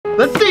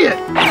Let's see it.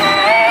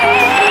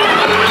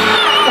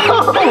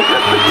 Oh.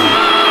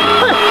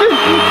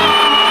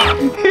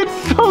 It's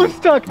so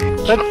stuck.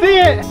 Let's see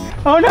it.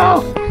 Oh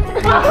no.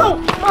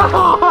 Oh.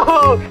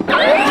 Oh.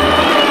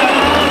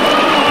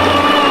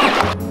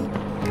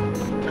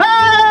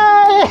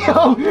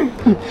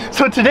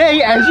 So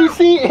today, as you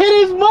see, it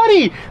is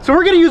muddy. So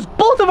we're gonna use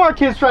both of our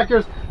kids'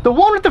 tractors, the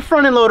one with the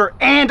front end loader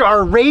and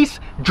our race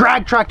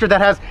drag tractor that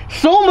has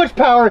so much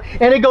power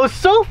and it goes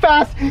so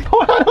fast.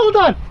 Hold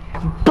on.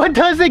 But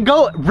does it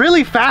go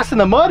really fast in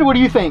the mud? What do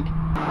you think?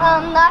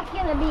 Not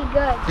gonna be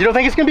good. You don't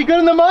think it's gonna be good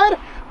in the mud?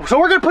 So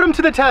we're gonna put them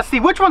to the test, see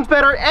which one's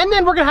better, and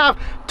then we're gonna have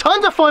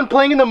tons of fun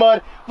playing in the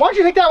mud. Why don't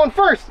you take that one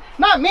first?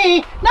 Not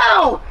me,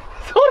 no!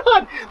 Hold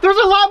on, there's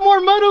a lot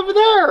more mud over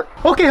there.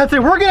 Okay,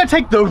 Hudson, we're gonna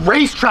take the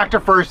race tractor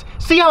first,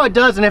 see how it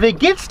does, and if it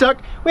gets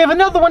stuck, we have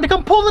another one to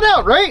come pull it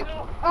out, right?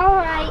 All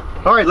right.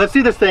 All right, let's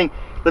see this thing.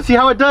 Let's see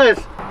how it does.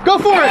 Go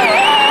for it!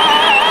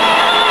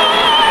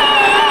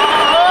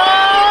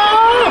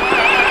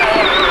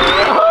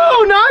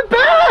 Oh, not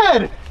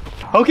bad!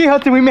 Okay,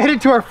 Hudson, we made it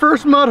to our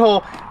first mud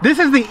hole. This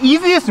is the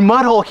easiest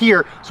mud hole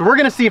here, so we're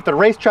gonna see if the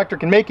race tractor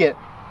can make it.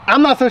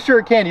 I'm not so sure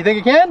it can. You think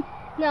it can?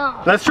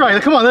 No. Let's try.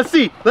 Come on, let's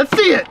see. Let's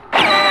see it.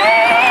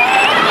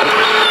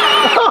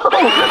 Oh.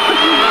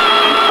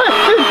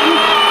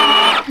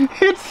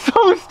 It's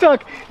so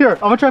stuck. Here, I'm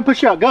gonna try and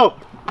push you out. Go.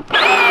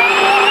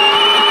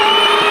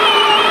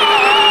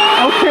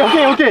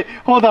 Okay.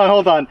 Hold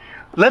on.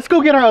 Let's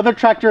go get our other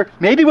tractor.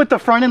 Maybe with the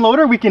front end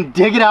loader, we can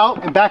dig it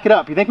out and back it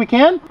up. You think we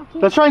can? Okay.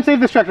 Let's try and save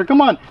this tractor.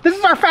 Come on. This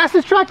is our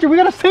fastest tractor. We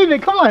gotta save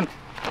it. Come on.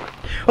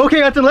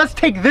 Okay, Hudson, let's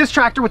take this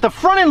tractor with the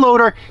front end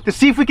loader to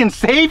see if we can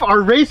save our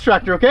race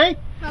tractor, okay?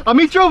 I'll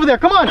meet you over there.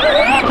 Come on.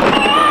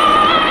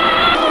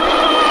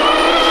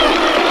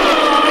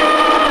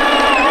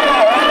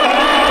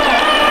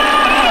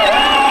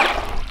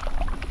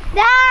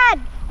 Dad!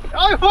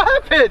 Oh, what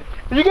happened?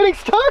 Are you getting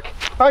stuck?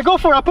 All right, go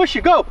for it. I'll push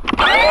you. Go.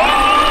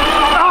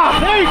 Ah,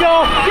 there you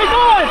go. Keep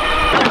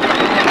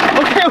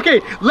going.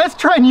 Okay. Let's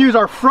try and use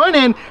our front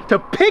end to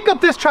pick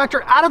up this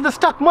tractor out of the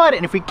stuck mud.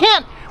 And if we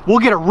can't, we'll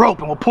get a rope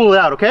and we'll pull it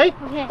out, okay?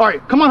 Okay. All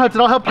right, come on,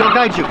 Hudson. I'll help you. I'll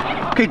guide you.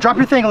 Okay, drop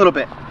your thing a little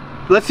bit.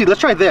 Let's see. Let's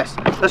try this.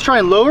 Let's try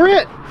and lower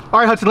it. All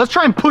right, Hudson. Let's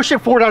try and push it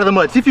forward out of the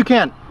mud. See if you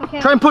can. Okay.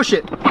 Try and push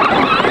it.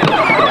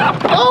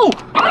 Oh!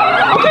 Okay.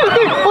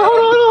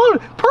 Oh,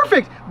 hold on.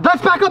 Perfect.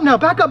 Let's back up now.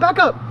 Back up.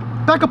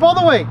 Back up all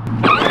the way.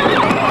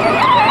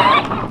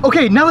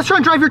 Okay, now let's try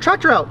and drive your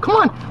tractor out. Come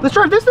on. Let's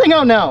drive this thing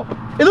out now.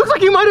 It looks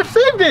like you might have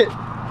saved it.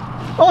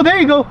 Oh, there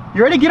you go.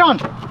 You ready? Get on.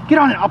 Get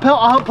on it.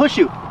 I'll help push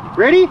you.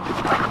 Ready?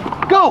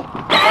 Go!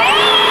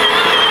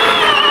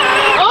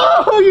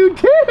 Oh, you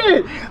did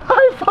it!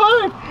 High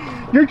five!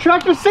 Your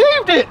tractor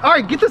saved it! All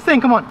right, get this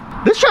thing, come on.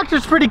 This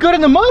tractor's pretty good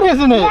in the mud,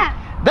 isn't it? Yeah.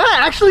 That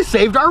actually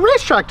saved our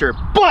race tractor.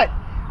 But,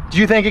 do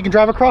you think it can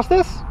drive across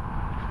this?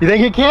 You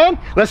think it can?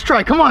 Let's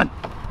try, come on.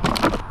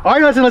 All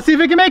right, Hudson, let's see if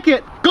it can make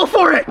it. Go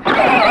for it! Oh,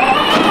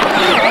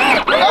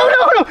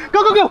 no! Go!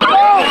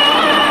 Oh,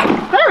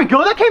 there we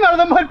go, that came out of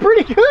the mud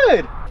pretty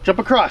good. Jump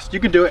across, you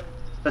can do it.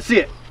 Let's see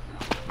it.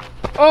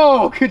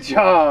 Oh, good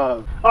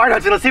job. All right,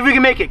 Hudson, let's see if we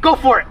can make it. Go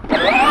for it.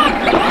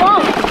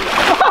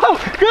 Oh,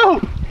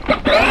 go.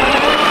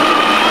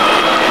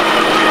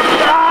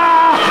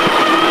 Ah,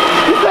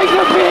 you take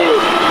the beat.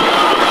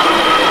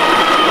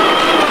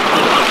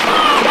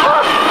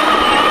 Ah.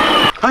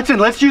 Hudson,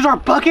 let's use our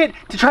bucket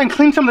to try and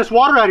clean some of this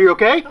water out of here,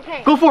 okay?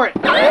 Okay. Go for it.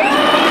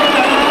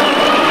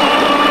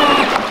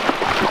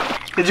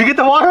 Did you get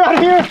the water out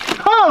of here?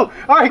 Oh,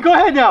 all right, go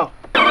ahead now.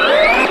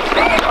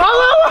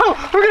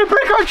 Oh, we're gonna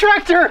break our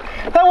tractor.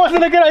 That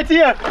wasn't a good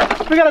idea.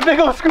 We got a big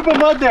old scoop of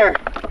mud there.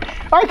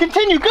 All right,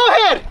 continue, go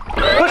ahead.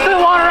 Push the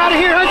water out of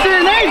here,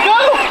 Hudson, there you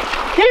go.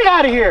 Get it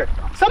out of here.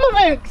 Some of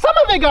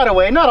it got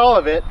away, not all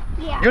of it.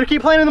 Yeah. You gonna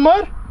keep playing in the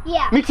mud?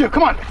 Yeah. Me too,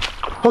 come on.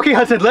 Okay,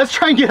 Hudson, let's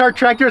try and get our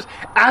tractors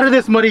out of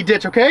this muddy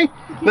ditch, okay?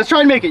 Let's try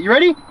and make it, you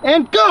ready?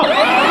 And go.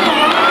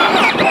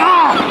 Ah,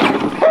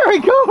 there we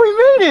go, we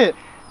made it.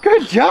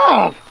 Good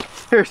job.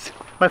 Here's,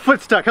 my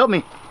foot's stuck, help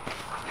me.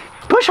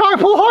 Push hard,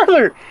 pull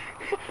harder.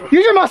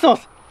 Use your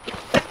muscles.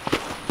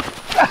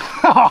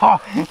 Oh,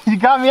 you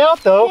got me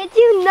out though. Did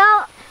you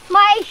know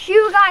my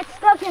shoe got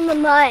stuck in the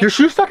mud? Your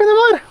shoe stuck in the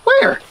mud?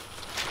 Where?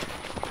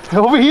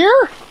 Over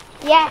here?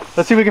 Yes.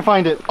 Let's see if we can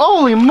find it.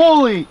 Holy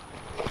moly.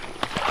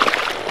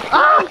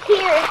 Ah!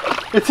 Here.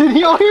 It's in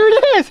here. Oh, here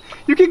it is.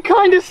 You can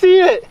kind of see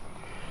it.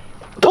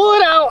 Pull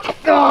it out.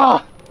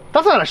 Oh,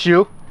 that's not a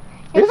shoe.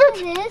 Is it?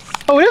 It is.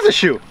 Oh, it is a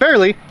shoe.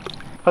 Barely.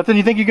 Hudson,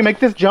 you think you can make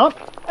this jump?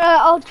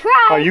 I'll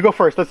try. All right, you go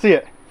first. Let's see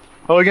it.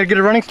 Oh, you gotta get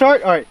a running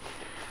start? All right.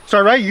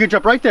 Start right. You can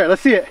jump right there.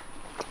 Let's see it.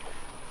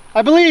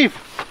 I believe.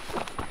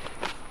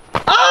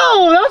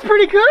 Oh, that was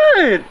pretty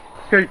good.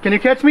 Here, can you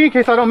catch me in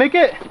case I don't make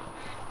it?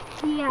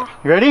 Yeah.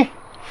 You ready?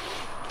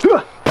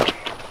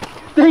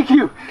 Thank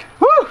you.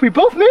 Woo, we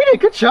both made it.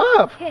 Good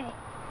job. Okay.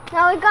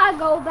 Now we gotta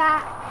go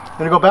back.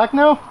 Gonna go back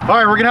now? All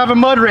right, we're gonna have a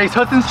mud race.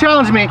 Hudson's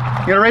challenged me.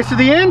 You gonna race to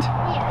the end?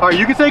 Yeah. All right,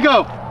 you can say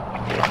go.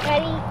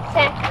 Ready,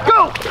 set,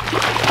 go!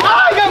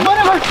 Ah, I got mud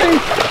in my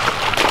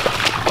face.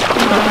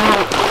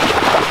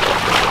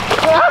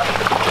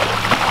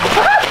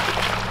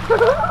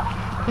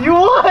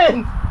 run!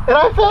 And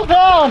I fell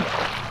down.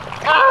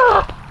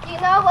 Ah! Do you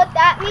know what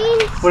that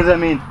means? What does that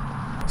mean?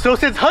 So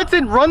since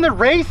Hudson run the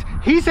race,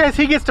 he says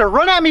he gets to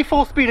run at me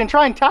full speed and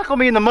try and tackle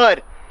me in the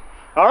mud.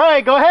 All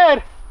right, go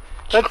ahead.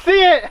 Let's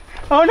see it.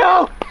 Oh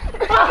no!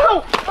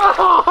 Oh!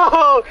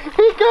 Oh!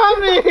 He got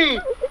me!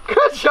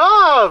 Good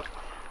job!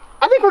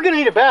 I think we're gonna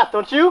need a bath,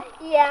 don't you?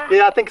 Yeah.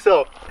 Yeah, I think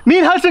so. Me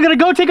and Hudson are gonna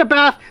go take a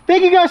bath.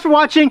 Thank you guys for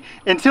watching.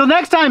 Until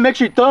next time, make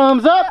sure you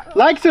thumbs up,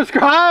 like,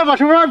 subscribe, watch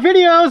more of our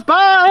videos.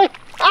 Bye!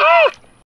 Ah!